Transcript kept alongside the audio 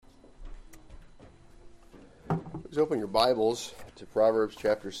Please open your Bibles to Proverbs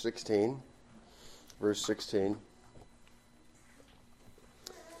chapter 16, verse 16.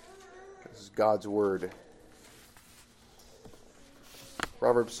 This is God's Word.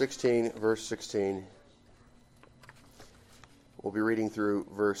 Proverbs 16, verse 16. We'll be reading through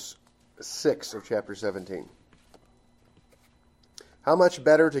verse 6 of chapter 17. How much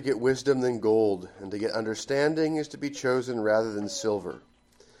better to get wisdom than gold, and to get understanding is to be chosen rather than silver.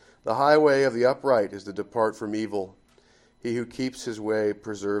 The highway of the upright is to depart from evil. He who keeps his way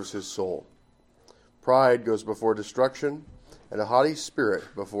preserves his soul. Pride goes before destruction, and a haughty spirit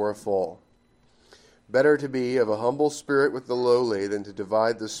before a fall. Better to be of a humble spirit with the lowly than to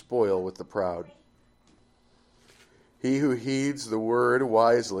divide the spoil with the proud. He who heeds the word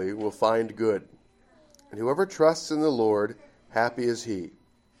wisely will find good, and whoever trusts in the Lord, happy is he.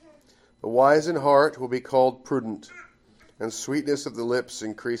 The wise in heart will be called prudent, and sweetness of the lips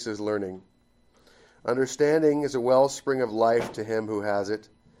increases learning. Understanding is a wellspring of life to him who has it,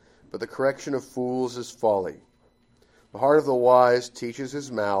 but the correction of fools is folly. The heart of the wise teaches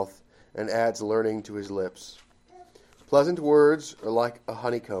his mouth and adds learning to his lips. Pleasant words are like a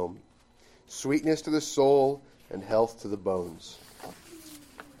honeycomb, sweetness to the soul and health to the bones.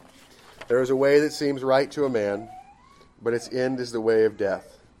 There is a way that seems right to a man, but its end is the way of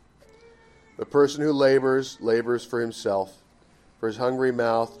death. The person who labors for himself, for his hungry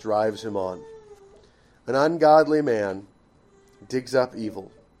mouth drives him on. An ungodly man digs up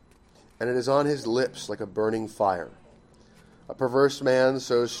evil, and it is on his lips like a burning fire. A perverse man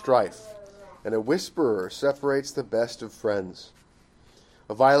sows strife, and a whisperer separates the best of friends.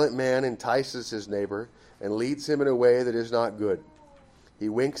 A violent man entices his neighbor and leads him in a way that is not good. He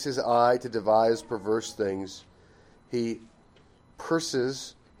winks his eye to devise perverse things. He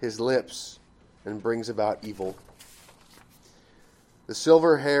purses his lips and brings about evil. The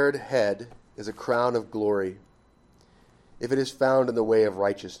silver-haired head is a crown of glory, if it is found in the way of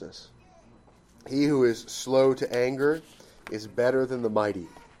righteousness. He who is slow to anger is better than the mighty,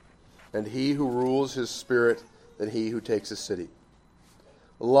 and he who rules his spirit than he who takes a city.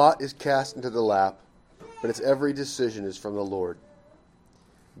 A lot is cast into the lap, but its every decision is from the Lord.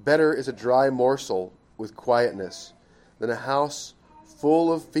 Better is a dry morsel with quietness than a house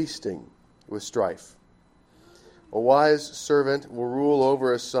full of feasting with strife. A wise servant will rule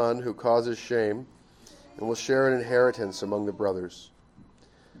over a son who causes shame, and will share an inheritance among the brothers.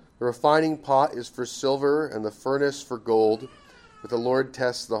 The refining pot is for silver, and the furnace for gold, but the Lord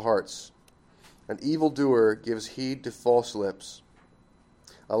tests the hearts. An evildoer gives heed to false lips.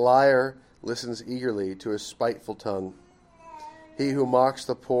 A liar listens eagerly to a spiteful tongue. He who mocks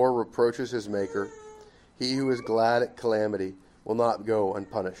the poor reproaches his maker. He who is glad at calamity will not go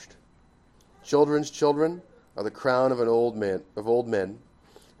unpunished. Children's children are the crown of old men,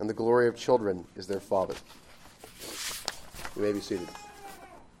 and the glory of children is their father. You may be seated.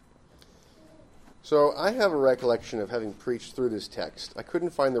 So I have a recollection of having preached through this text. I couldn't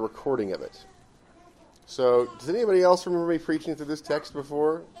find the recording of it. So does anybody else remember me preaching through this text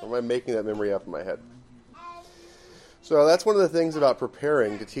before? Or am I making that memory up in my head? So that's one of the things about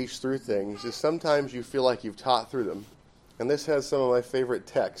preparing to teach through things, is sometimes you feel like you've taught through them. And this has some of my favorite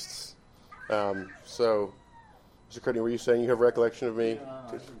texts. So, Mr. Cuddy, were you saying you have recollection of me?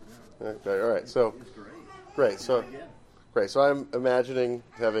 Okay, all right. So, great. So, I'm imagining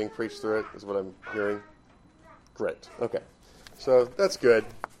having preached through it, is what I'm hearing. Great. Okay. So that's good.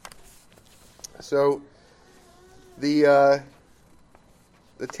 So, the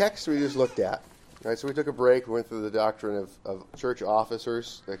text we just looked at. Right, so we took a break. We went through the doctrine of church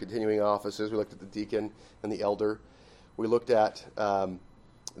officers, the continuing offices. We looked at the deacon and the elder. We looked at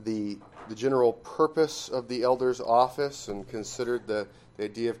the general purpose of the elder's office and considered the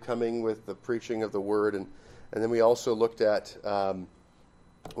idea of coming with the preaching of the word, and then we also looked at the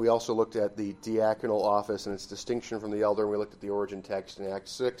diaconal office and its distinction from the elder, and we looked at the origin text in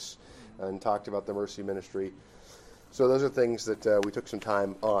Acts 6 and talked about the mercy ministry. So those are things that we took some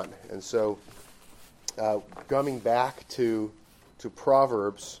time on, and so coming back to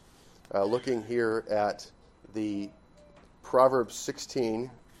Proverbs, looking here at the Proverbs 16,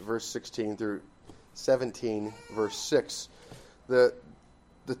 verse 16 through 17, verse 6. The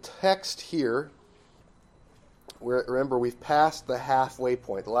text here, remember, we've passed the halfway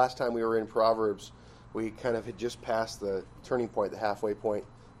point. The last time we were in Proverbs, we kind of had just passed the turning point, the halfway point,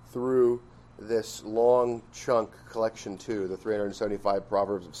 through this long chunk, collection 2, the 375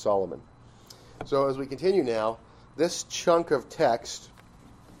 Proverbs of Solomon. So as we continue now, this chunk of text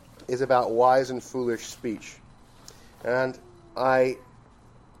is about wise and foolish speech. And I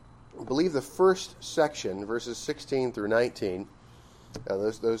believe the first section, verses 16 through 19,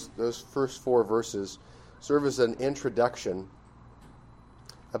 those first four verses, serve as an introduction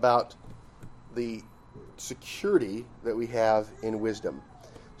about the security that we have in wisdom.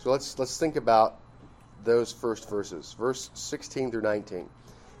 So let's think about those first verses, verse 16 through 19.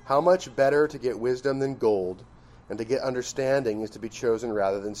 How much better to get wisdom than gold, and to get understanding is to be chosen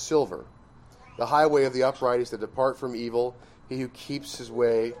rather than silver. The highway of the upright is to depart from evil. He who keeps his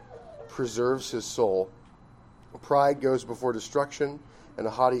way preserves his soul. Pride goes before destruction, and a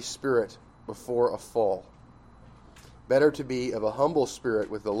haughty spirit before a fall. Better to be of a humble spirit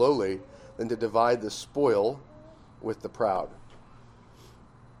with the lowly than to divide the spoil with the proud.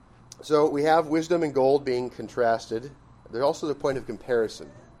 So we have wisdom and gold being contrasted. There's also the point of comparison.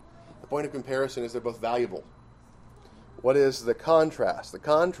 The point of comparison is they're both valuable. What is the contrast? The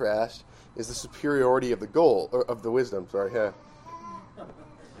contrast is the superiority of the gold, or of the wisdom. Sorry, yeah.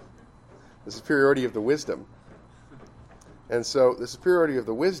 The superiority of the wisdom. And so the superiority of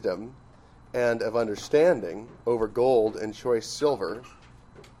the wisdom and of understanding over gold and choice silver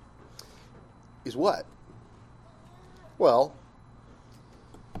is what? Well,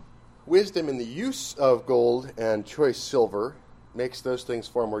 wisdom in the use of gold and choice silver makes those things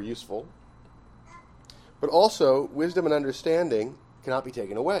far more useful. But also, wisdom and understanding cannot be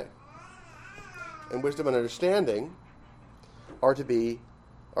taken away. And wisdom and understanding are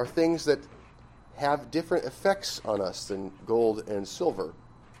things that have different effects on us than gold and silver.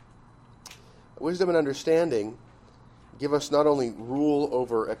 Wisdom and understanding give us not only rule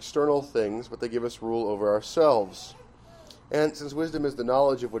over external things, but they give us rule over ourselves. And since wisdom is the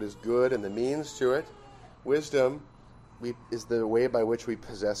knowledge of what is good and the means to it, wisdom is the way by which we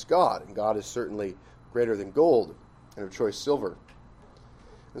possess God. And God is certainly greater than gold and of choice silver.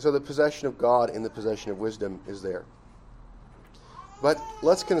 And so the possession of God in the possession of wisdom is there. But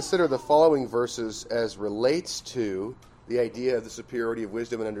let's consider the following verses as relates to the idea of the superiority of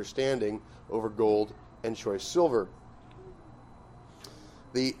wisdom and understanding over gold and choice silver.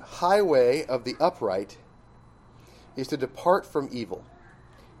 The highway of the upright is to depart from evil.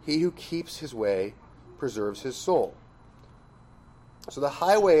 He who keeps his way preserves his soul. So the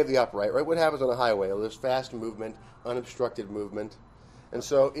highway of the upright, right? What happens on a highway? Well, there's fast movement, unobstructed movement. And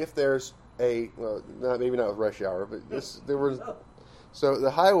so if there's maybe not rush hour, but so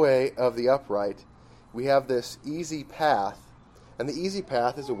the highway of the upright, we have this easy path, and the easy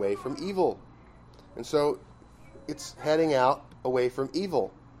path is away from evil. And so it's heading out away from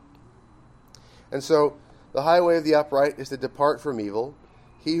evil. And so the highway of the upright is to depart from evil.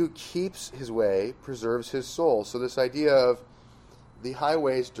 He who keeps his way preserves his soul. So this idea of the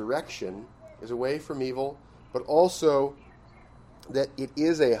highway's direction is away from evil, but also that it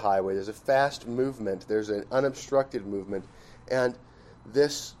is a highway. There's a fast movement. There's an unobstructed movement. And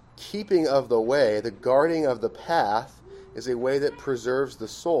this keeping of the way, the guarding of the path, is a way that preserves the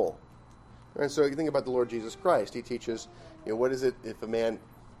soul. And so you think about the Lord Jesus Christ. He teaches, what is it if a man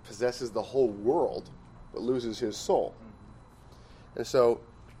possesses the whole world but loses his soul? And so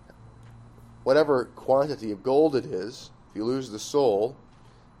whatever quantity of gold it is, if you lose the soul,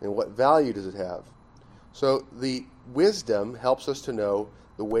 then what value does it have? So the wisdom helps us to know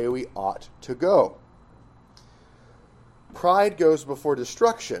the way we ought to go. Pride goes before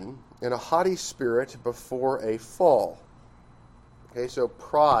destruction, and a haughty spirit before a fall. Okay, so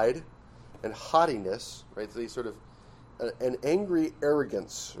pride and haughtiness, right? These sort of an angry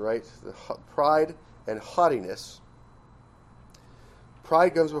arrogance, right? Pride and haughtiness.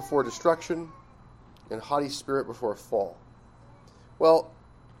 Pride comes before destruction, and haughty spirit before a fall. Well,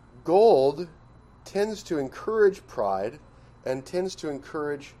 gold tends to encourage pride and tends to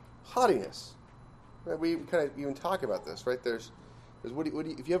encourage haughtiness. Right? We kind of even talk about this, right? There's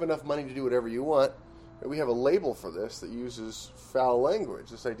if you have enough money to do whatever you want, we have a label for this that uses foul language.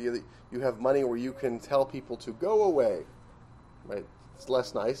 This idea that you have money where you can tell people to go away, right? It's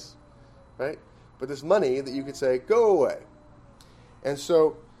less nice, right? But this money that you could say, go away. And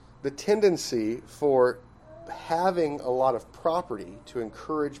so the tendency for having a lot of property to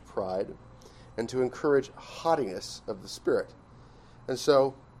encourage pride and to encourage haughtiness of the spirit. And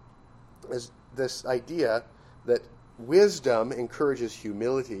so is this idea that wisdom encourages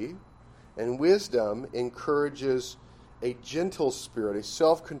humility, and wisdom encourages a gentle spirit, a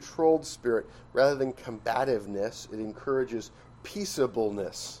self-controlled spirit, rather than combativeness. It encourages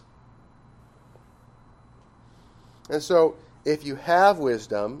peaceableness. And so if you have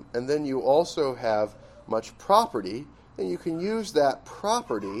wisdom, and then you also have much property, then you can use that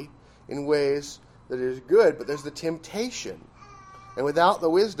property in ways that is good, but there's the temptation. And without the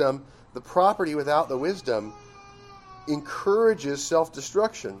wisdom, the property without the wisdom encourages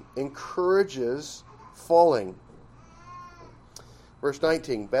self-destruction, encourages falling. Verse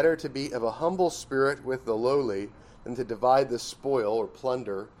 19, better to be of a humble spirit with the lowly than to divide the spoil or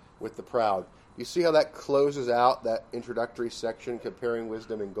plunder with the proud. You see how that closes out that introductory section comparing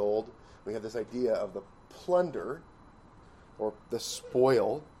wisdom and gold? We have this idea of the plunder or the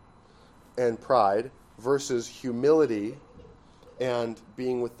spoil and pride versus humility and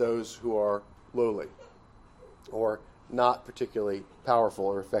being with those who are lowly or not particularly powerful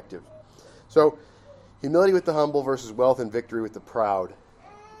or effective. So, humility with the humble versus wealth and victory with the proud.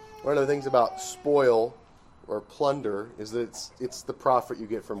 One of the things about spoil or plunder is that it's the profit you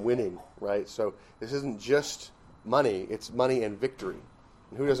get from winning, right? So this isn't just money, it's money and victory.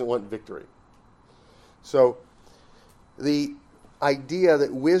 And who doesn't want victory? So the idea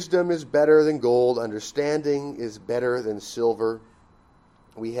that wisdom is better than gold, understanding is better than silver,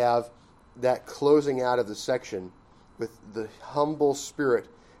 we have that closing out of the section with the humble spirit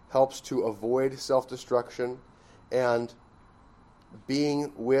helps to avoid self-destruction, and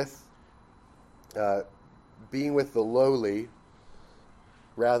being with the lowly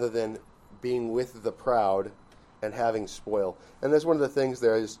rather than being with the proud and having spoil. And that's one of the things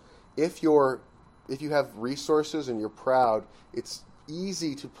there is if you have resources and you're proud, it's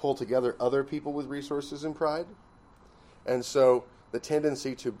easy to pull together other people with resources and pride. And so the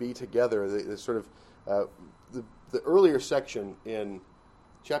tendency to be together, the sort of the earlier section in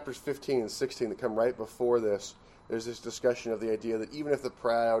chapters 15 and 16 that come right before this, there's this discussion of the idea that even if the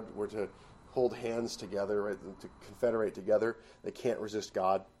proud were to hold hands together, right, to confederate together, they can't resist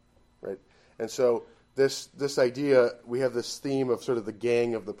God, right? And so this idea, we have this theme of sort of the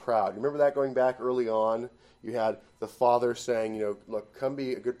gang of the proud. Remember that going back early on? You had the father saying, look, come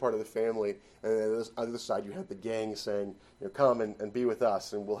be a good part of the family. And then on the other side, you had the gang saying, come and be with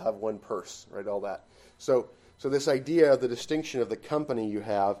us, and we'll have one purse, right, all that. So this idea of the distinction of the company you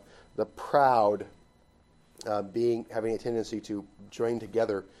have, the proud having a tendency to join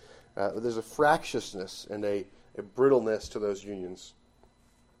together, there's a fractiousness and a brittleness to those unions.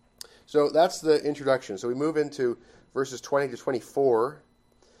 So that's the introduction. So we move into verses 20 to 24,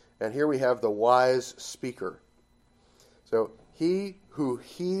 and here we have the wise speaker. So he who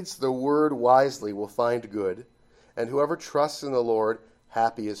heeds the word wisely will find good, and whoever trusts in the Lord,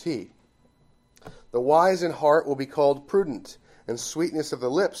 happy is he. The wise in heart will be called prudent, and sweetness of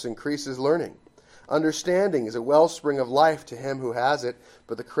the lips increases learning. Understanding is a wellspring of life to him who has it,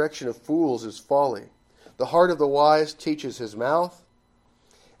 but the correction of fools is folly. The heart of the wise teaches his mouth,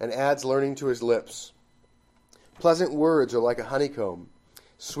 and adds learning to his lips. Pleasant words are like a honeycomb,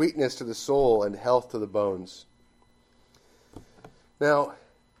 sweetness to the soul and health to the bones. Now,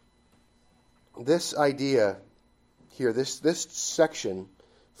 this idea here, this section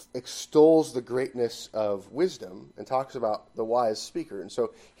extols the greatness of wisdom and talks about the wise speaker. And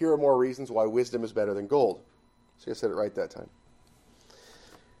so here are more reasons why wisdom is better than gold. See, I said it right that time.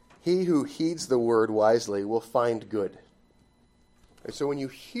 He who heeds the word wisely will find good. And so when you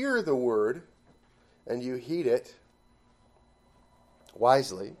hear the word and you heed it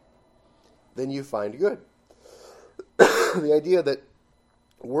wisely, then you find good. The idea that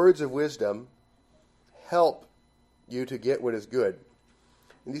words of wisdom help you to get what is good.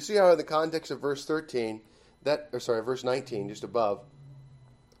 And you see how in the context of verse 19, just above,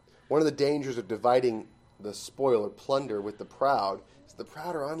 one of the dangers of dividing the spoil or plunder with the proud is the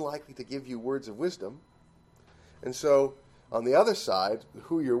proud are unlikely to give you words of wisdom. And so on the other side,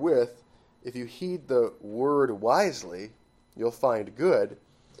 who you're with, if you heed the word wisely, you'll find good.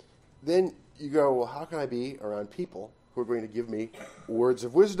 Then you go, well, how can I be around people who are going to give me words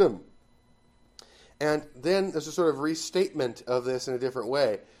of wisdom? And then there's a sort of restatement of this in a different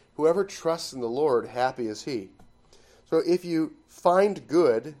way. Whoever trusts in the Lord, happy is he. So if you find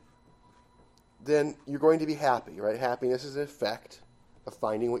good, then you're going to be happy, right? Happiness is an effect of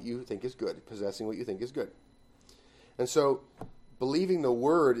finding what you think is good, possessing what you think is good. And so believing the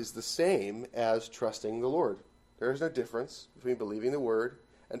word is the same as trusting the Lord. There is no difference between believing the word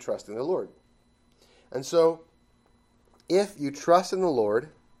and trusting the Lord. And so if you trust in the Lord,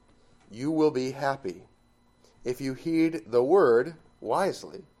 you will be happy. If you heed the word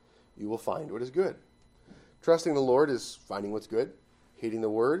wisely, you will find what is good. Trusting the Lord is finding what's good. Heeding the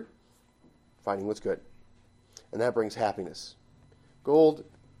word, finding what's good. And that brings happiness. Gold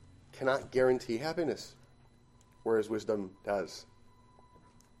cannot guarantee happiness, whereas wisdom does.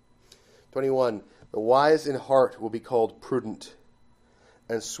 21, the wise in heart will be called prudent,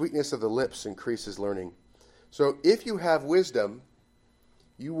 and sweetness of the lips increases learning. So if you have wisdom,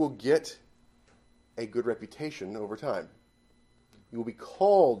 you will get a good reputation over time. You will be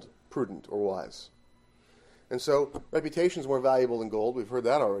called prudent or wise. And so reputation is more valuable than gold. We've heard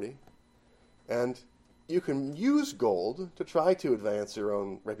that already. And you can use gold to try to advance your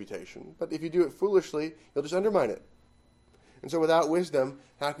own reputation, but if you do it foolishly, you'll just undermine it. And so without wisdom,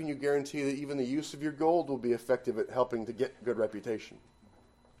 how can you guarantee that even the use of your gold will be effective at helping to get good reputation?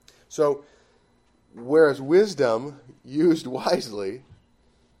 So, whereas wisdom, used wisely,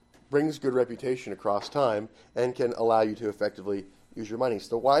 brings good reputation across time and can allow you to effectively use your money. So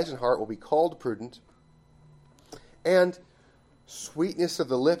the wise in heart will be called prudent, and sweetness of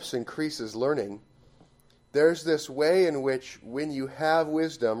the lips increases learning. There's this way in which when you have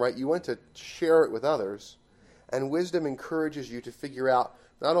wisdom, right, you want to share it with others, and wisdom encourages you to figure out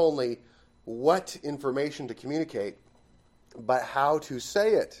not only what information to communicate, but how to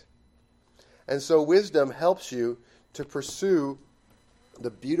say it. And so wisdom helps you to pursue the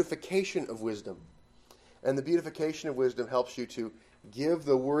beautification of wisdom. And the beautification of wisdom helps you to give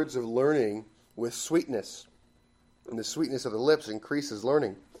the words of learning with sweetness. And the sweetness of the lips increases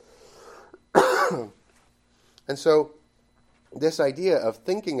learning. And so this idea of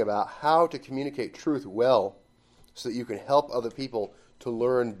thinking about how to communicate truth well so that you can help other people to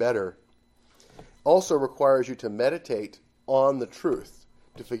learn better also requires you to meditate on the truth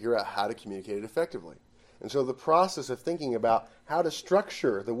to figure out how to communicate it effectively. And so the process of thinking about how to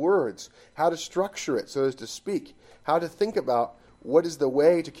structure the words, how to structure it so as to speak, how to think about what is the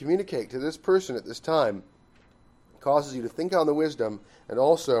way to communicate to this person at this time, causes you to think on the wisdom and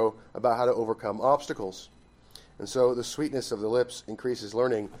also about how to overcome obstacles. And so the sweetness of the lips increases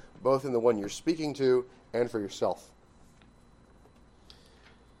learning, both in the one you're speaking to and for yourself.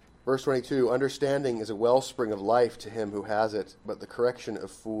 Verse 22, understanding is a wellspring of life to him who has it, but the correction of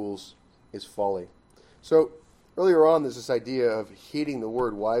fools is folly. So earlier on, there's this idea of heeding the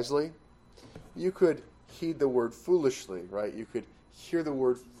word wisely. You could heed the word foolishly, right? You could hear the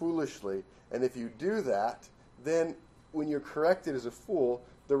word foolishly, and if you do that, then when you're corrected as a fool,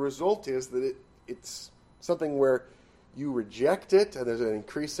 the result is that it's something where you reject it, and there's an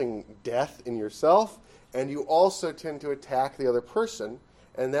increasing death in yourself, and you also tend to attack the other person,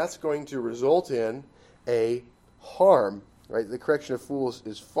 and that's going to result in a harm, right? The correction of fools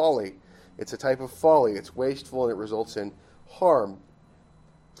is folly. It's a type of folly. It's wasteful, and it results in harm.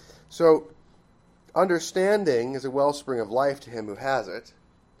 So, understanding is a wellspring of life to him who has it.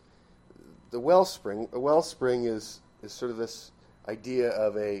 A wellspring is sort of this idea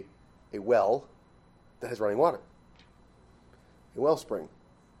of a well that has running water. A wellspring.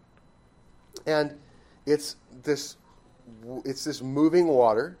 And it's this moving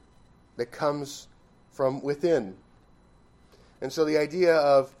water that comes from within. And so the idea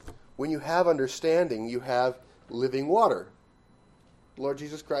of when you have understanding, you have living water. Lord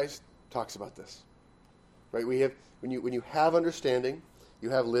Jesus Christ talks about this. Right? When you have understanding, you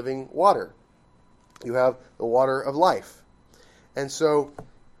have living water. You have the water of life. And so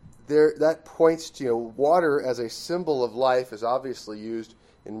that points to, water as a symbol of life is obviously used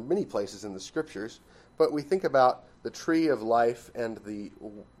in many places in the scriptures, but we think about the tree of life and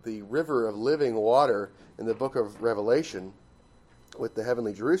the river of living water in the book of Revelation with the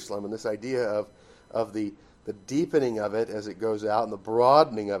heavenly Jerusalem, and this idea of the deepening of it as it goes out and the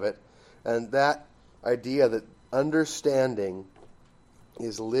broadening of it, and that idea that understanding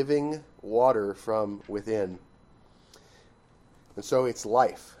is living water from within. And so it's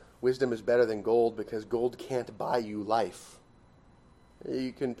life. Wisdom is better than gold because gold can't buy you life.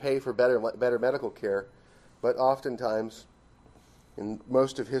 You can pay for better medical care, but oftentimes, in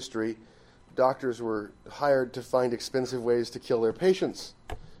most of history, doctors were hired to find expensive ways to kill their patients,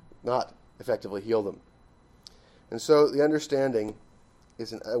 not effectively heal them. And so the understanding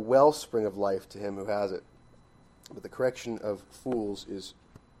is a wellspring of life to him who has it. But the correction of fools is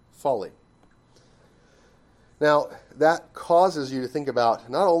folly. Now, that causes you to think about,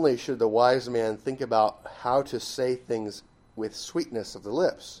 not only should the wise man think about how to say things with sweetness of the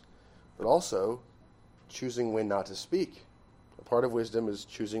lips, but also choosing when not to speak. A part of wisdom is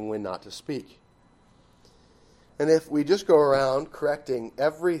choosing when not to speak. And if we just go around correcting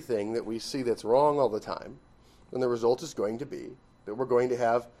everything that we see that's wrong all the time, then the result is going to be that we're going to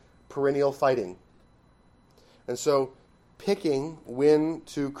have perennial fighting. And so picking when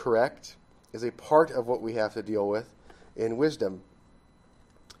to correct is a part of what we have to deal with in wisdom.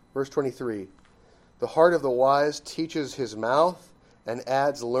 Verse 23, the heart of the wise teaches his mouth and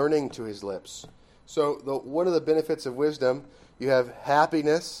adds learning to his lips. So one of the benefits of wisdom, you have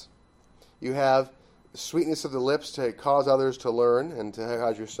happiness, you have sweetness of the lips to cause others to learn and to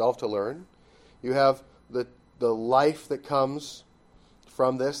cause yourself to learn. You have the life that comes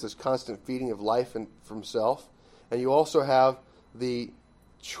from this constant feeding of life from self. And you also have the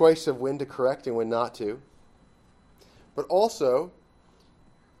choice of when to correct and when not to. But also,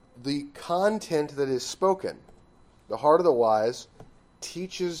 the content that is spoken. The heart of the wise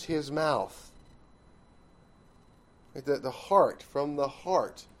teaches his mouth. The heart, from the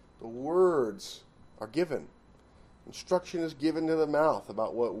heart, the words are given. Instruction is given to the mouth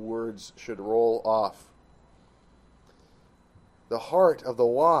about what words should roll off. The heart of the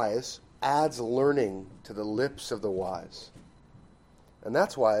wise adds learning to the lips of the wise. And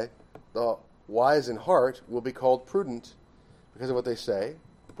that's why the wise in heart will be called prudent, because of what they say,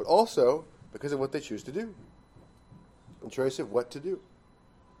 but also because of what they choose to do. And choice of what to do.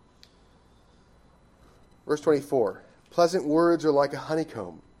 Verse 24, pleasant words are like a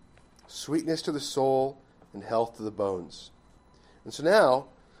honeycomb, sweetness to the soul and health to the bones. And so now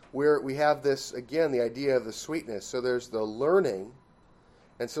we have this, again, the idea of the sweetness. So there's the learning.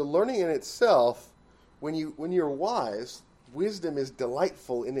 And so learning in itself, when you're wise, wisdom is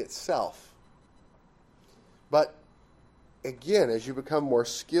delightful in itself. But again, as you become more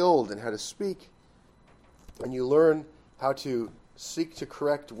skilled in how to speak, and you learn how to seek to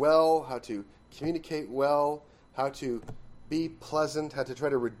correct well, how to communicate well, how to be pleasant, how to try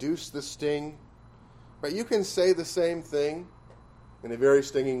to reduce the sting, right? You can say the same thing in a very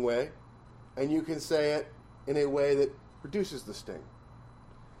stinging way, and you can say it in a way that reduces the sting.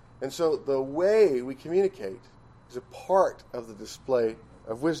 And so the way we communicate is a part of the display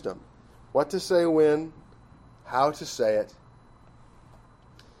of wisdom. What to say when, how to say it.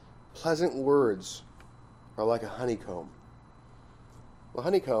 Pleasant words are like a honeycomb. Well,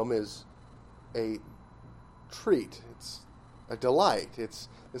 honeycomb is a treat. It's a delight. It's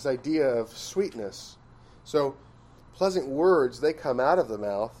this idea of sweetness. So pleasant words, they come out of the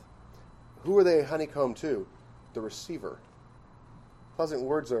mouth. Who are they a honeycomb to? The receiver. Pleasant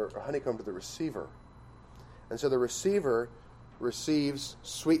words are a honeycomb to the receiver. And so the receiver receives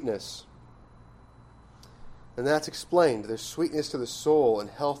sweetness. And that's explained. There's sweetness to the soul and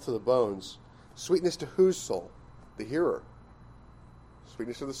health to the bones. Sweetness to whose soul? The hearer.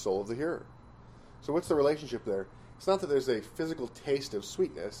 Sweetness to the soul of the hearer. So what's the relationship there? It's not that there's a physical taste of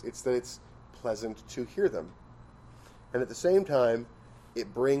sweetness. It's that it's pleasant to hear them. And at the same time,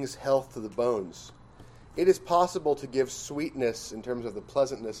 it brings health to the bones. It is possible to give sweetness in terms of the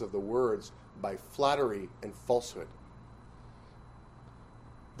pleasantness of the words by flattery and falsehood.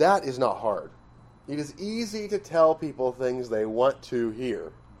 That is not hard. It is easy to tell people things they want to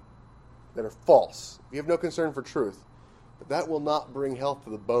hear that are false. You have no concern for truth. But that will not bring health to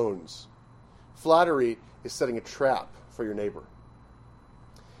the bones. Flattery is setting a trap for your neighbor.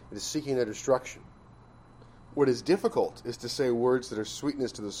 It is seeking their destruction. What is difficult is to say words that are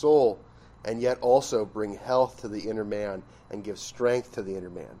sweetness to the soul and yet also bring health to the inner man and give strength to the inner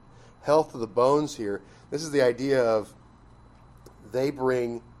man. Health to the bones here, this is the idea of they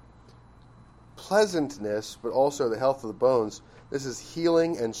bring pleasantness, but also the health of the bones. This is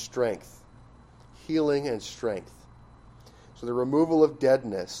healing and strength. Healing and strength. So the removal of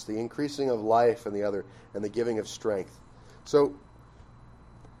deadness, the increasing of life and the giving of strength. So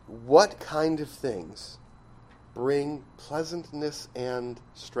what kind of things bring pleasantness and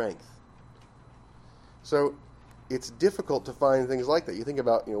strength? So it's difficult to find things like that. You think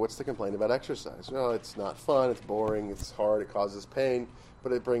about, what's the complaint about exercise? Well, it's not fun, it's boring, it's hard, it causes pain,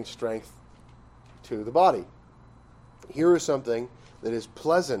 but it brings strength to the body. Here is something that is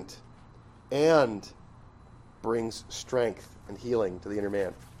pleasant and brings strength and healing to the inner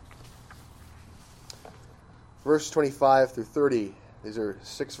man. Verse 25 through 30, these are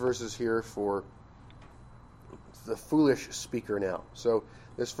 6 verses here for the foolish speaker now. So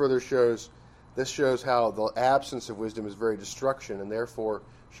this shows how the absence of wisdom is very destruction, and therefore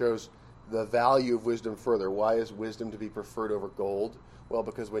shows the value of wisdom further. Why is wisdom to be preferred over gold? Well,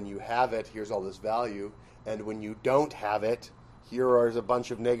 because when you have it, here's all this value, and when you don't have it, here are a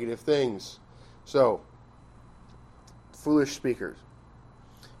bunch of negative things. So, foolish speakers.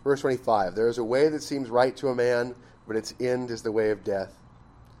 Verse 25, there is a way that seems right to a man, but its end is the way of death.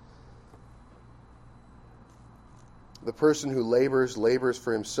 The person who labors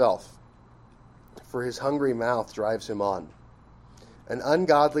for himself, for his hungry mouth drives him on. An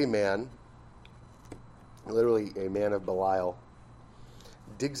ungodly man, literally a man of Belial,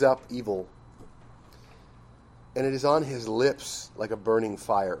 digs up evil, and it is on his lips like a burning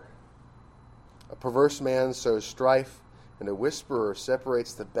fire. A perverse man sows strife, and a whisperer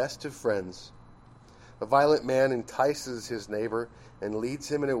separates the best of friends. A violent man entices his neighbor and leads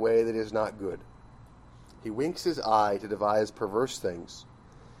him in a way that is not good. He winks his eye to devise perverse things.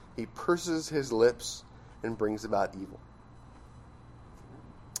 He purses his lips and brings about evil.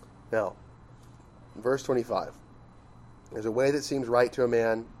 Now, verse 25. There's a way that seems right to a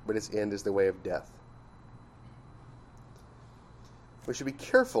man, but its end is the way of death. we should be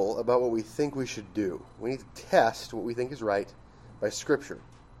careful about what we think we should do. We need to test what we think is right by Scripture.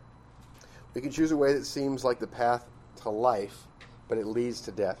 We can choose a way that seems like the path to life, but it leads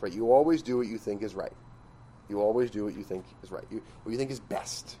to death, right? You always do what you think is right. You always do what you think is right. What you think is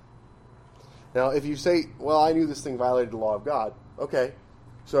best. Now, if you say, well, I knew this thing violated the law of God, okay.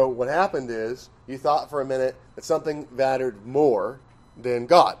 So what happened is you thought for a minute that something mattered more than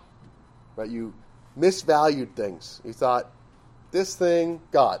God, right? You misvalued things. You thought, this thing,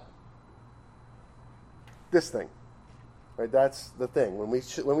 God. This thing. Right? That's the thing. When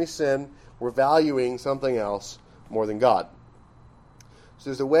we sin, we're valuing something else more than God. So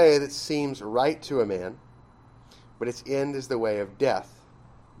there's a way that seems right to a man, but its end is the way of death.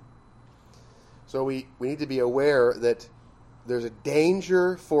 So we need to be aware that there's a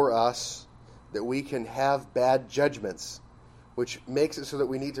danger for us that we can have bad judgments, which makes it so that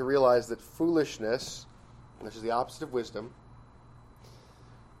we need to realize that foolishness, which is the opposite of wisdom,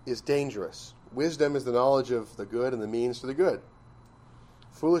 is dangerous. Wisdom is the knowledge of the good and the means to the good.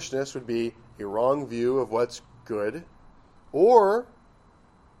 Foolishness would be a wrong view of what's good, or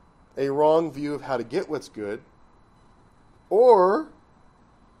a wrong view of how to get what's good, or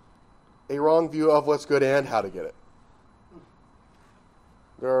a wrong view of what's good and how to get it.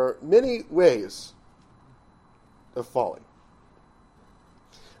 There are many ways of falling.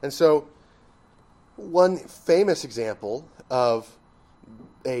 And so, one famous example of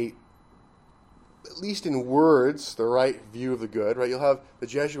at least in words, the right view of the good, right? You'll have the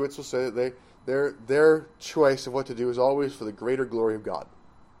Jesuits will say that their choice of what to do is always for the greater glory of God.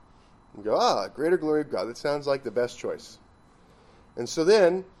 You go, greater glory of God. That sounds like the best choice. And so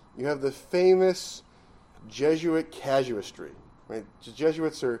then you have the famous Jesuit casuistry. Right? The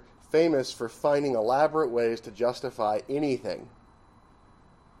Jesuits are famous for finding elaborate ways to justify anything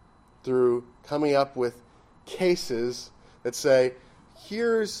through coming up with cases that say,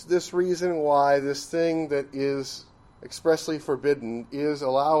 here's this reason why this thing that is expressly forbidden is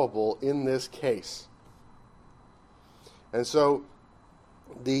allowable in this case. And so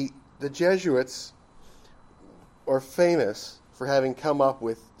the Jesuits are famous for having come up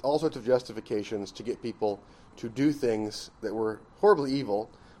with all sorts of justifications to get people to do things that were horribly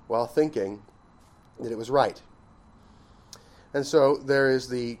evil while thinking that it was right. And so there is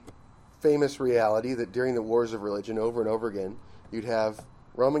the famous reality that during the wars of religion, over and over again, you'd have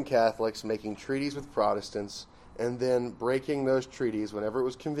Roman Catholics making treaties with Protestants and then breaking those treaties whenever it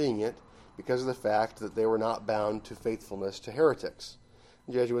was convenient because of the fact that they were not bound to faithfulness to heretics.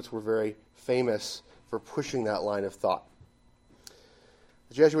 The Jesuits were very famous for pushing that line of thought.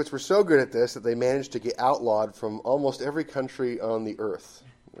 The Jesuits were so good at this that they managed to get outlawed from almost every country on the earth.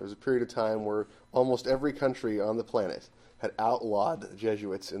 There was a period of time where almost every country on the planet had outlawed the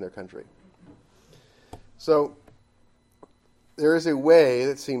Jesuits in their country. So there is a way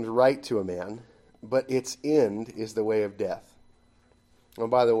that seems right to a man, but its end is the way of death. Oh,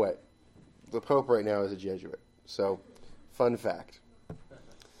 by the way, the Pope right now is a Jesuit. So, fun fact.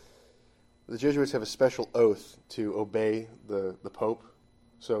 The Jesuits have a special oath to obey the Pope.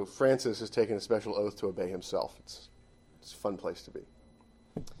 So Francis has taken a special oath to obey himself. It's a fun place to be.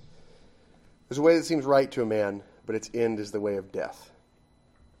 There's a way that seems right to a man, but its end is the way of death.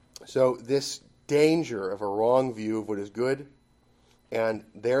 So this danger of a wrong view of what is good and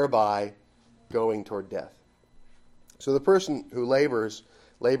thereby going toward death. So the person who labors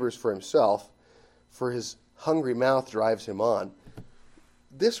for himself, for his hungry mouth drives him on.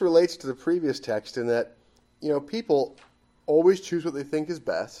 This relates to the previous text in that, people always choose what they think is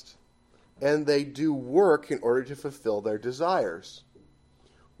best, and they do work in order to fulfill their desires.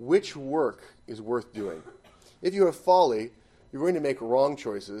 Which work is worth doing? If you have folly, you're going to make wrong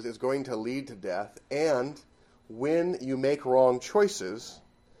choices. It's going to lead to death. And when you make wrong choices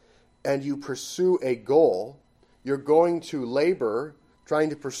and you pursue a goal, you're going to labor trying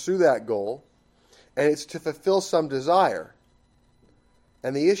to pursue that goal, and it's to fulfill some desire.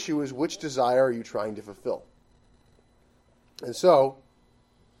 And the issue is, which desire are you trying to fulfill? And so,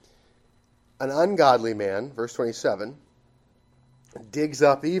 an ungodly man, verse 27, digs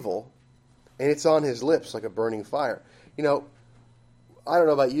up evil, and it's on his lips like a burning fire. I don't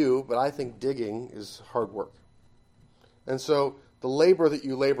know about you, but I think digging is hard work. And so, the labor that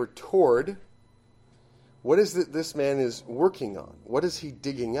you labor toward, what is it this man is working on? What is he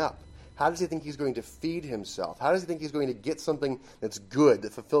digging up? How does he think he's going to feed himself? How does he think he's going to get something that's good,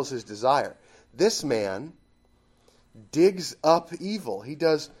 that fulfills his desire? This man digs up evil. He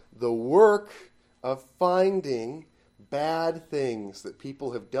does the work of finding bad things that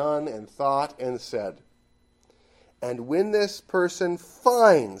people have done and thought and said. And when this person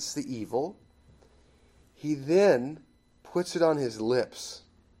finds the evil, he then puts it on his lips.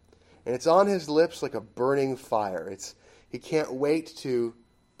 And it's on his lips like a burning fire. He can't wait to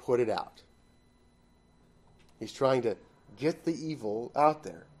put it out. He's trying to get the evil out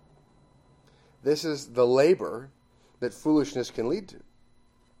there. This is the labor that foolishness can lead to.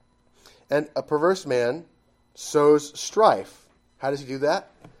 And a perverse man sows strife. How does he do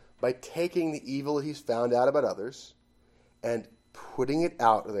that? By taking the evil that he's found out about others and putting it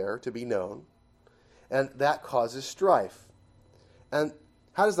out there to be known. And that causes strife. And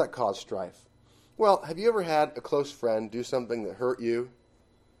how does that cause strife? Well, have you ever had a close friend do something that hurt you,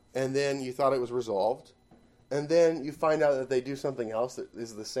 and then you thought it was resolved, and then you find out that they do something else that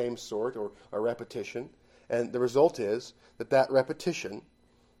is the same sort or a repetition, and the result is that repetition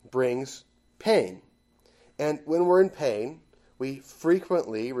brings pain. And when we're in pain, we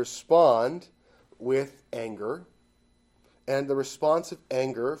frequently respond with anger, and the response of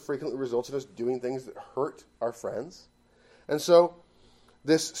anger frequently results in us doing things that hurt our friends. And so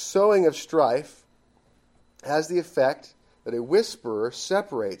this sowing of strife has the effect that a whisperer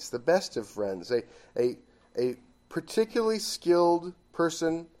separates the best of friends. A particularly skilled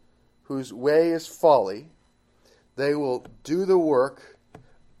person whose way is folly, they will do the work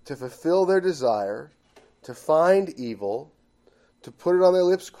to fulfill their desire, to find evil, to put it on their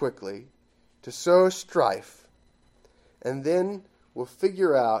lips quickly, to sow strife, and then will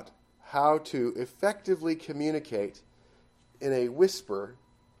figure out how to effectively communicate in a whisper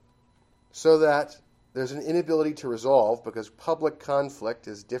so that there's an inability to resolve, because public conflict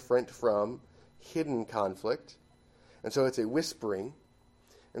is different from hidden conflict. And so it's a whispering.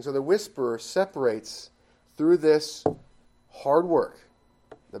 And so the whisperer separates through this hard work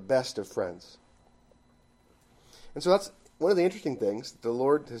the best of friends. And so that's one of the interesting things that the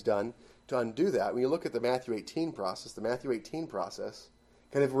Lord has done to undo that. When you look at the Matthew 18 process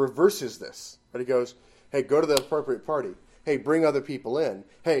kind of reverses this. But he goes, hey, go to the appropriate party. Hey, bring other people in.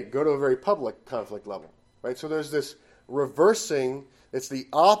 Hey, go to a very public conflict level. Right? So there's this reversing. It's the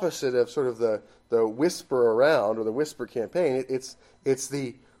opposite of sort of the whisper around or the whisper campaign. It's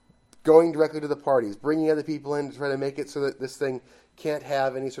the going directly to the parties, bringing other people in to try to make it so that this thing can't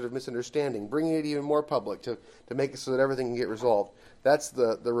have any sort of misunderstanding, bringing it even more public to make it so that everything can get resolved. That's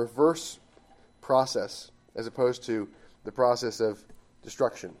the reverse process as opposed to the process of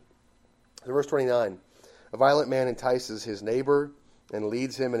destruction. So verse 29, a violent man entices his neighbor and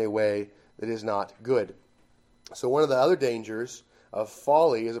leads him in a way that is not good. So one of the other dangers of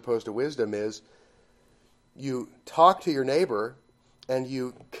folly as opposed to wisdom is you talk to your neighbor and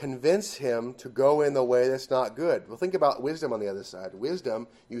you convince him to go in the way that's not good. Well, think about wisdom on the other side. Wisdom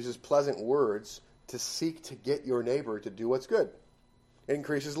uses pleasant words to seek to get your neighbor to do what's good. It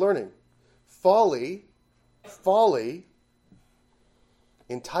increases learning. Folly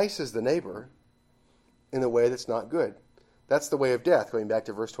entices the neighbor in the way that's not good. That's the way of death, going back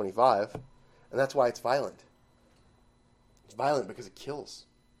to verse 25, and that's why it's violent. It's violent because it kills.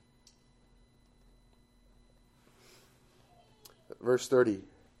 Verse 30,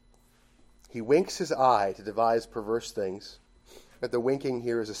 he winks his eye to devise perverse things. That the winking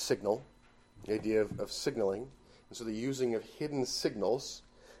here is a signal, the idea of signaling. And so the using of hidden signals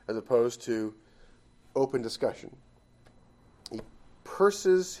as opposed to open discussion. He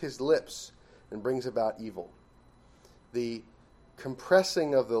purses his lips and brings about evil. The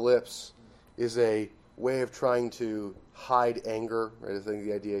compressing of the lips is a way of trying to hide anger, right? I think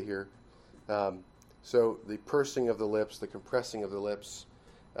the idea here. So the pursing of the lips, the compressing of the lips,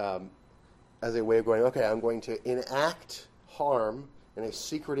 as a way of going, okay, I'm going to enact harm in a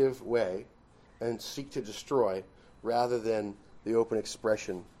secretive way and seek to destroy rather than the open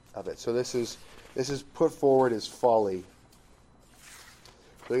expression of it. So this is put forward as folly.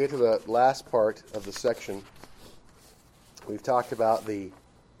 So we get to the last part of the section. We've talked about the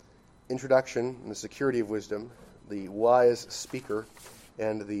introduction and the security of wisdom, the wise speaker,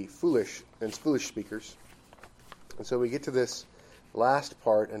 and the foolish speakers. And so we get to this last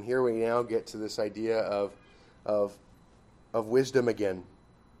part, and here we now get to this idea of wisdom again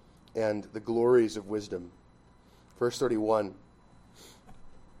and the glories of wisdom. Verse 31,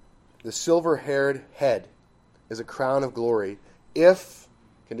 the silver-haired head is a crown of glory if,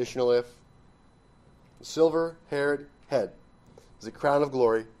 conditional if, the silver-haired head is a crown of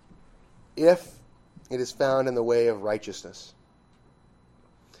glory if it is found in the way of righteousness.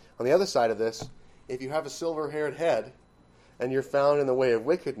 On the other side of this, if you have a silver-haired head and you're found in the way of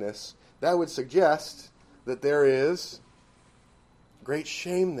wickedness, that would suggest that there is great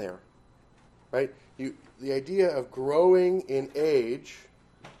shame there, right? The idea of growing in age,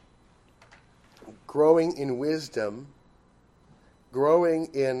 growing in wisdom, growing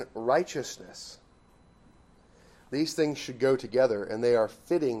in righteousness these things should go together, and they are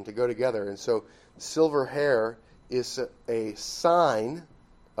fitting to go together. And so silver hair is a sign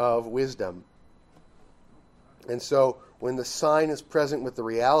of wisdom. And so when the sign is present with the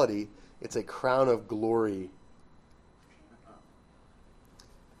reality, it's a crown of glory.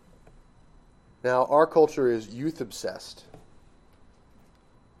 Now, our culture is youth-obsessed.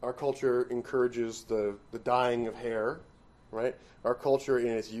 Our culture encourages the dyeing of hair, right? Our culture, in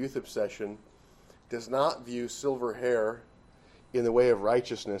its youth obsession, does not view silver hair in the way of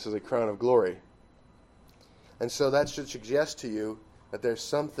righteousness as a crown of glory. And so that should suggest to you that there's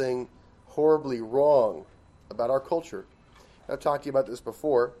something horribly wrong about our culture. I've talked to you about this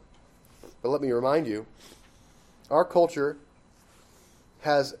before, but let me remind you, our culture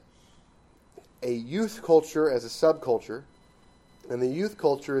has a youth culture as a subculture, and the youth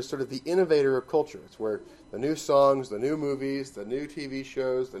culture is sort of the innovator of culture. It's where the new songs, the new movies, the new TV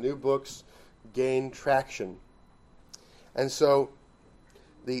shows, the new books gain traction. And so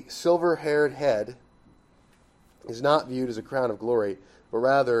the silver-haired head is not viewed as a crown of glory, but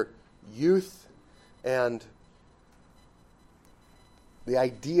rather youth and the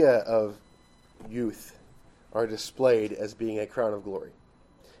idea of youth are displayed as being a crown of glory.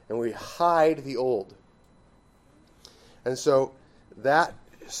 And we hide the old. And so that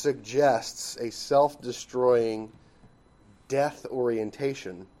suggests a self-destroying death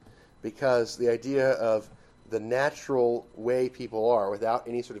orientation, because the idea of the natural way people are without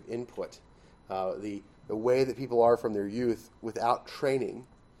any sort of input, the way that people are from their youth without training,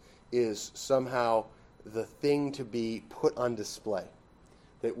 is somehow the thing to be put on display.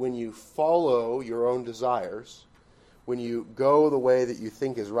 That when you follow your own desires, when you go the way that you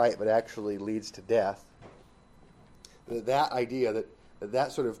think is right but actually leads to death, that idea,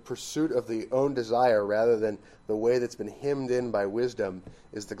 that sort of pursuit of the own desire rather than the way that's been hemmed in by wisdom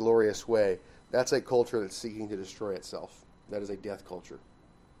is the glorious way. That's a culture that's seeking to destroy itself. That is a death culture.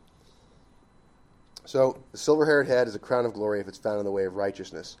 So the silver-haired head is a crown of glory if it's found in the way of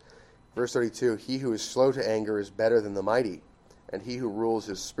righteousness. Verse 32, he who is slow to anger is better than the mighty, and he who rules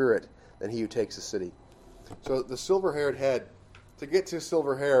his spirit than he who takes a city. So the silver-haired head, to get to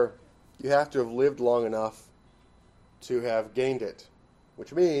silver hair, you have to have lived long enough to have gained it,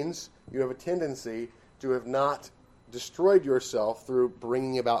 which means you have a tendency to have not destroyed yourself through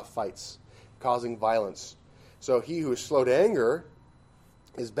bringing about fights, causing violence. So he who is slow to anger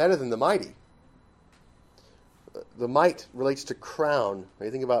is better than the mighty. The might relates to crown. When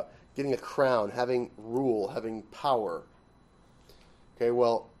you think about getting a crown, having rule, having power. Okay,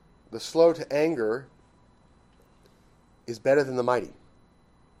 well, the slow to anger is better than the mighty.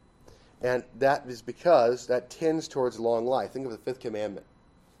 And that is because that tends towards long life. Think of the fifth commandment.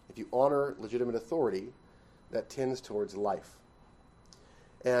 If you honor legitimate authority, that tends towards life.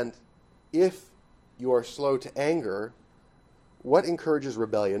 And if you are slow to anger, what encourages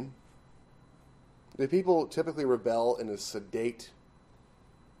rebellion? Do people typically rebel in a sedate,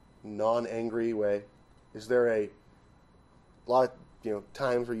 non-angry way? Is there a lot of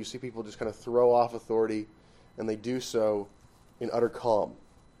times where you see people just kind of throw off authority, and they do so in utter calm?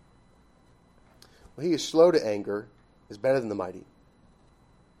 Well, he who is slow to anger is better than the mighty,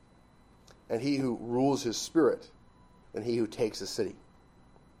 and he who rules his spirit than he who takes a city.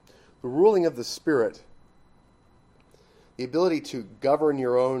 The ruling of the spirit, the ability to govern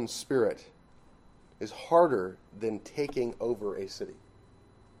your own spirit, is harder than taking over a city.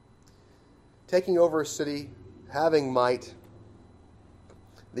 Taking over a city, having might,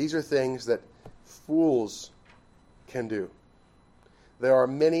 these are things that fools can do. There are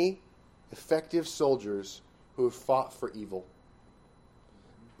many effective soldiers who have fought for evil.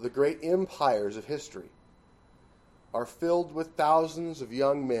 The great empires of history are filled with thousands of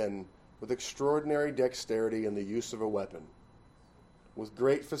young men with extraordinary dexterity in the use of a weapon, with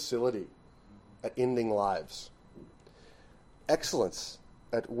great facility at ending lives, excellence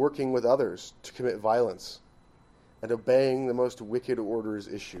at working with others to commit violence, and obeying the most wicked orders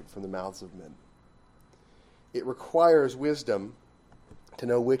issued from the mouths of men. It requires wisdom to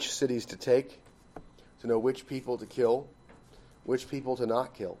know which cities to take, to know which people to kill, which people to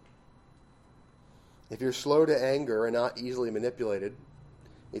not kill. If you're slow to anger and not easily manipulated,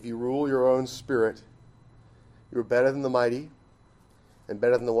 if you rule your own spirit, you're better than the mighty and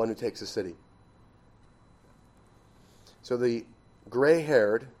better than the one who takes a city. So the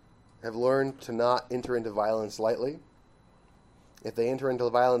gray-haired have learned to not enter into violence lightly. If they enter into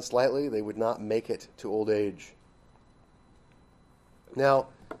violence lightly, they would not make it to old age. Now,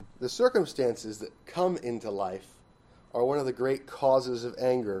 the circumstances that come into life are one of the great causes of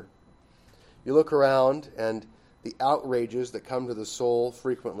anger. You look around, and the outrages that come to the soul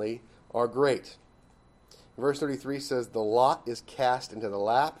frequently are great. Verse 33 says, the lot is cast into the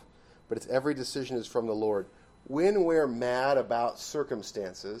lap, but its every decision is from the Lord. When we're mad about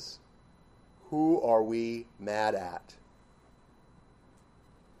circumstances, who are we mad at?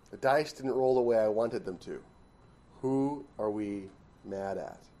 The dice didn't roll the way I wanted them to. Who are we mad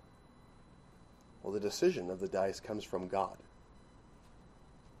at? Well, the decision of the dice comes from God.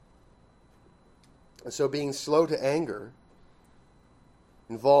 And so being slow to anger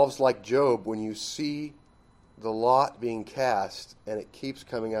involves, like Job, when you see the lot being cast and it keeps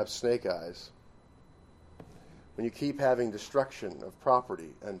coming up snake eyes. When you keep having destruction of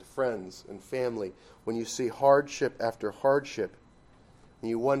property and friends and family, when you see hardship after hardship, and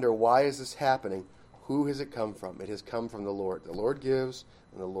you wonder, why is this happening? Who has it come from? It has come from the Lord. The Lord gives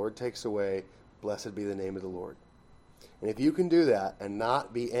and the Lord takes away. Blessed be the name of the Lord. And if you can do that and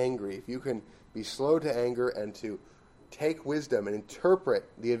not be angry, if you can be slow to anger and to take wisdom and interpret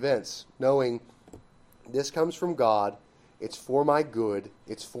the events, knowing this comes from God, it's for my good,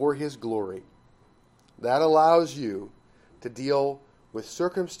 it's for His glory, that allows you to deal with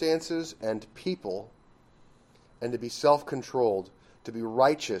circumstances and people and to be self-controlled, to be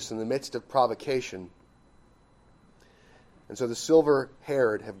righteous in the midst of provocation. And so the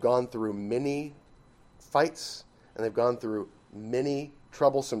silver-haired have gone through many fights, and they've gone through many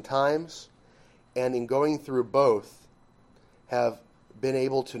troublesome times, and in going through both have been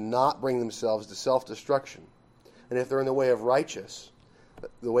able to not bring themselves to self-destruction. And if they're in the way of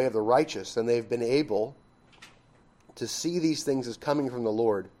the way of the righteous, then they've been able to see these things as coming from the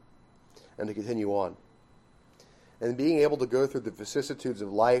Lord and to continue on. And being able to go through the vicissitudes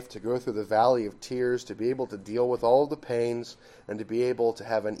of life, to go through the valley of tears, to be able to deal with all of the pains, and to be able to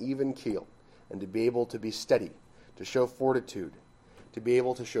have an even keel, and to be able to be steady, to show fortitude, to be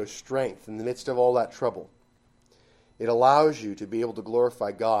able to show strength in the midst of all that trouble. It allows you to be able to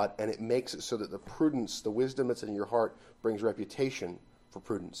glorify God, and it makes it so that the prudence, the wisdom that's in your heart, brings reputation for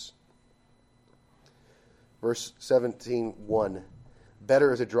prudence. Verse 17:1.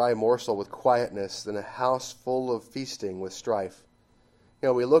 Better is a dry morsel with quietness than a house full of feasting with strife. You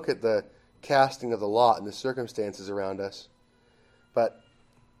know, we look at the casting of the lot and the circumstances around us, but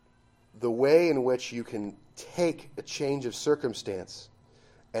the way in which you can take a change of circumstance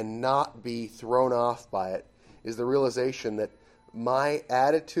and not be thrown off by it is the realization that my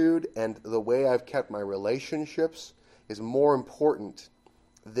attitude and the way I've kept my relationships is more important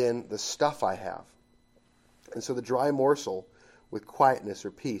than the stuff I have. And so the dry morsel with quietness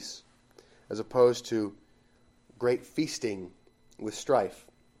or peace, as opposed to great feasting with strife.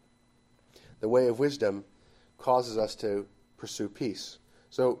 The way of wisdom causes us to pursue peace.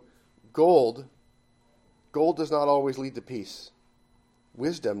 So gold does not always lead to peace.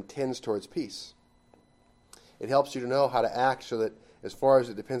 Wisdom tends towards peace. It helps you to know how to act so that as far as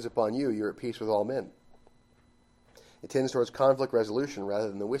it depends upon you, you're at peace with all men. It tends towards conflict resolution rather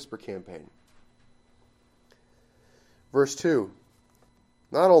than the whisper campaign. Verse 2.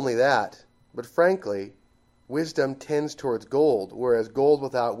 Not only that, but frankly, wisdom tends towards gold, whereas gold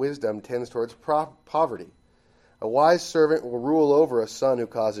without wisdom tends towards poverty. A wise servant will rule over a son who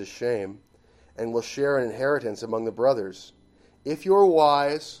causes shame, and will share an inheritance among the brothers. If you're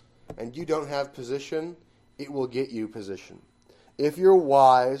wise and you don't have position, it will get you position. If you're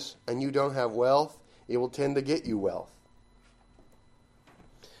wise and you don't have wealth, it will tend to get you wealth.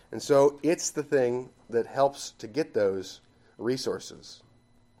 And so it's the thing that helps to get those resources.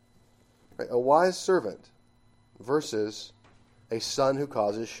 Right? A wise servant versus a son who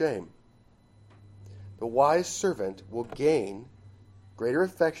causes shame. The wise servant will gain greater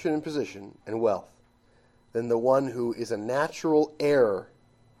affection and position and wealth than the one who is a natural heir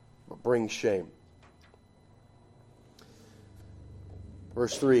but brings shame.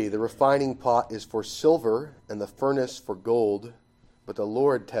 Verse 3, the refining pot is for silver and the furnace for gold, but the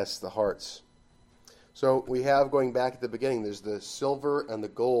Lord tests the hearts. So we have, going back at the beginning, there's the silver and the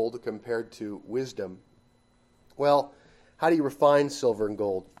gold compared to wisdom. Well, how do you refine silver and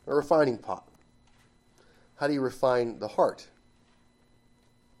gold? A refining pot. How do you refine the heart?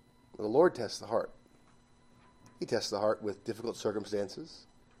 Well, the Lord tests the heart. He tests the heart with difficult circumstances,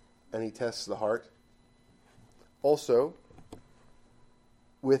 and He tests the heart also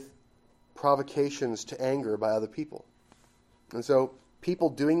with provocations to anger by other people. And so people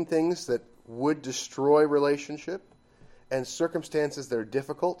doing things that would destroy relationship and circumstances that are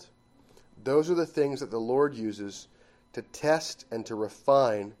difficult, those are the things that the Lord uses to test and to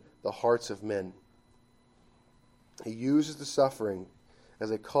refine the hearts of men. He uses the suffering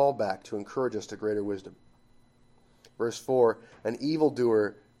as a callback to encourage us to greater wisdom. Verse 4, an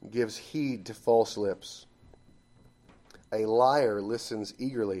evildoer gives heed to false lips. A liar listens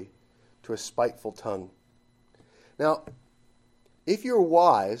eagerly to a spiteful tongue. Now, if you're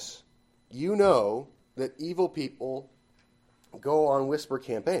wise, you know that evil people go on whisper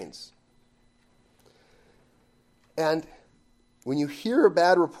campaigns. And when you hear a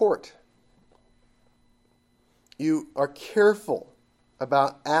bad report, you are careful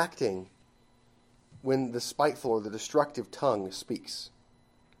about acting when the spiteful or the destructive tongue speaks.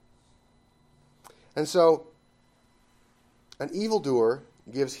 And so, an evildoer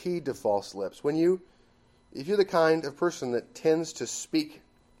gives heed to false lips. If you're the kind of person that tends to speak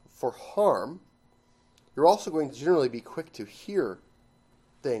for harm, you're also going to generally be quick to hear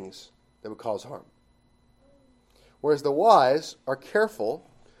things that would cause harm. Whereas the wise are careful.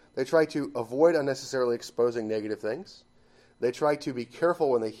 They try to avoid unnecessarily exposing negative things. They try to be careful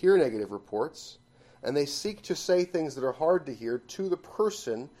when they hear negative reports. And they seek to say things that are hard to hear to the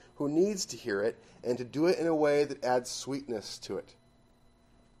person who needs to hear it, and to do it in a way that adds sweetness to it.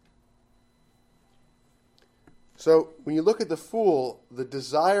 So, when you look at the fool, the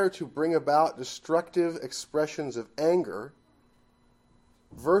desire to bring about destructive expressions of anger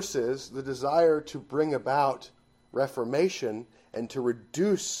versus the desire to bring about reformation and to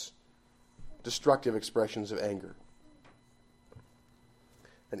reduce destructive expressions of anger.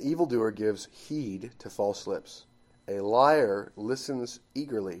 An evildoer gives heed to false lips. A liar listens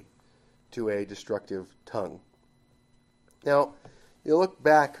eagerly to a destructive tongue. Now, you look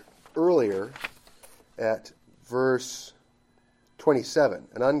back earlier at verse 27.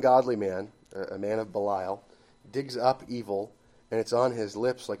 An ungodly man, a man of Belial, digs up evil, and it's on his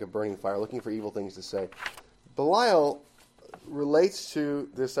lips like a burning fire, looking for evil things to say. Belial relates to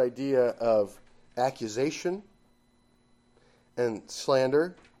this idea of accusation and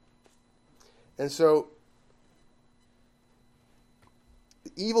slander. And so,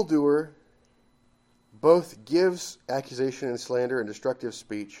 the evildoer both gives accusation and slander and destructive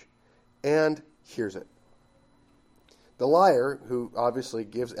speech and hears it. The liar, who obviously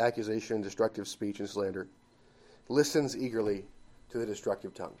gives accusation and destructive speech and slander, listens eagerly to the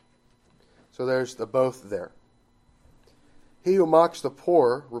destructive tongue. So there's the both there. He who mocks the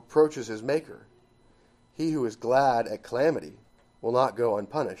poor reproaches his maker. He who is glad at calamity will not go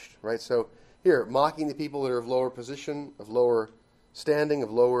unpunished. Right? So here, mocking the people that are of lower position, of lower standing,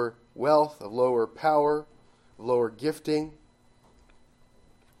 of lower wealth, of lower power, of lower gifting.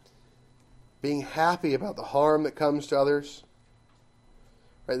 Being happy about the harm that comes to others.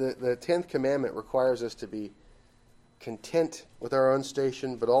 Right? The 10th commandment requires us to be content with our own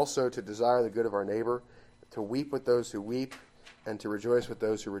station, but also to desire the good of our neighbor, to weep with those who weep, and to rejoice with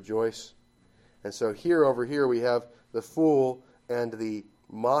those who rejoice. And so over here, we have the fool and the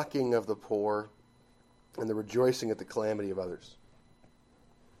mocking of the poor and the rejoicing at the calamity of others.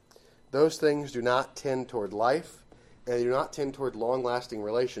 Those things do not tend toward life, and they do not tend toward long-lasting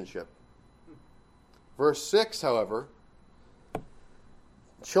relationship. Verse 6, however,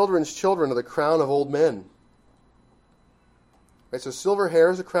 children's children are the crown of old men. Right, so silver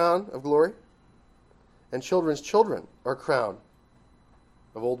hair is a crown of glory, and children's children are a crown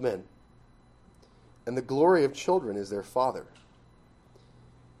of old men. And the glory of children is their father.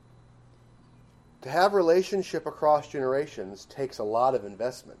 To have relationship across generations takes a lot of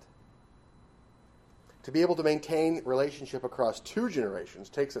investment. To be able to maintain relationship across 2 generations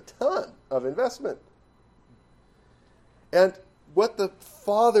takes a ton of investment. And what the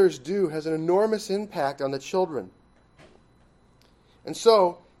fathers do has an enormous impact on the children. And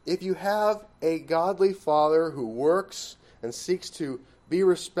so, if you have a godly father who works and seeks to be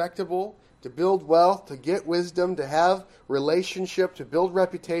respectable, to build wealth, to get wisdom, to have relationship, to build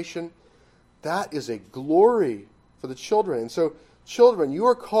reputation, that is a glory for the children. And so, children, you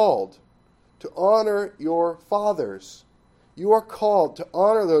are called to honor your fathers. You are called to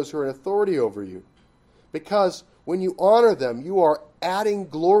honor those who are in authority over you. Because when you honor them, you are adding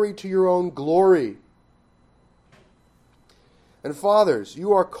glory to your own glory. And fathers,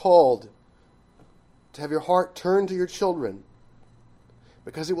 you are called to have your heart turned to your children,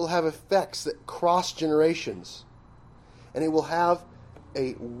 because it will have effects that cross generations. And it will have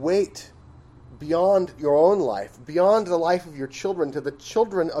a weight beyond your own life, beyond the life of your children, to the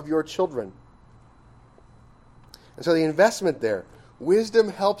children of your children. And so the investment there, wisdom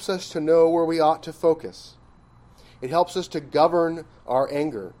helps us to know where we ought to focus. It helps us to govern our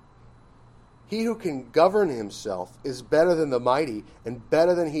anger. He who can govern himself is better than the mighty, and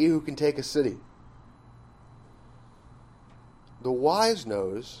better than he who can take a city. The wise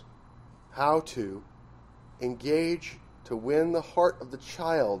knows how to engage to win the heart of the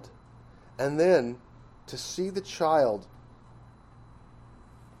child, and then to see the child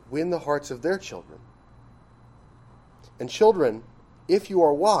win the hearts of their children. And children, if you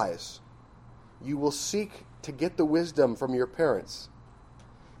are wise, you will seek to get the wisdom from your parents.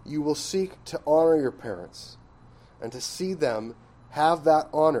 You will seek to honor your parents and to see them have that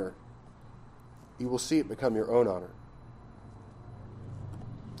honor. You will see it become your own honor.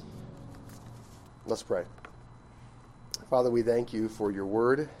 Let's pray. Father, we thank you for your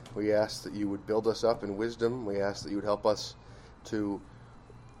word. We ask that you would build us up in wisdom. We ask that you would help us to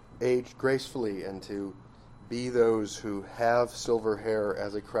age gracefully and to be those who have silver hair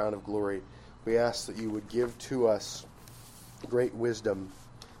as a crown of glory. We ask that you would give to us great wisdom.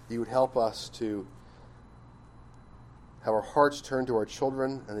 That you would help us to have our hearts turned to our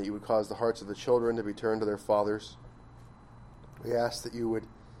children, and that you would cause the hearts of the children to be turned to their fathers. We ask that you would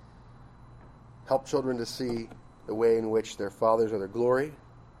help children to see the way in which their fathers are their glory,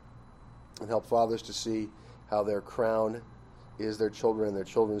 and help fathers to see how their crown is their children and their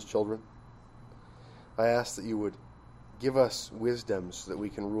children's children. I ask that you would give us wisdom so that we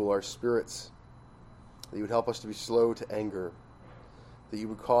can rule our spirits, that you would help us to be slow to anger, that you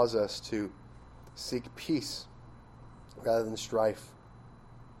would cause us to seek peace rather than strife.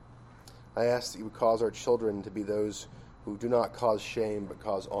 I ask that you would cause our children to be those who do not cause shame but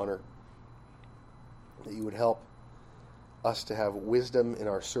cause honor, that you would help us to have wisdom in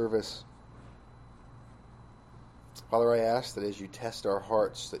our service. Father, I ask that as you test our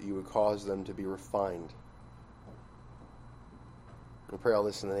hearts, that you would cause them to be refined. I pray all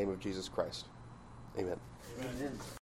this in the name of Jesus Christ. Amen. Amen.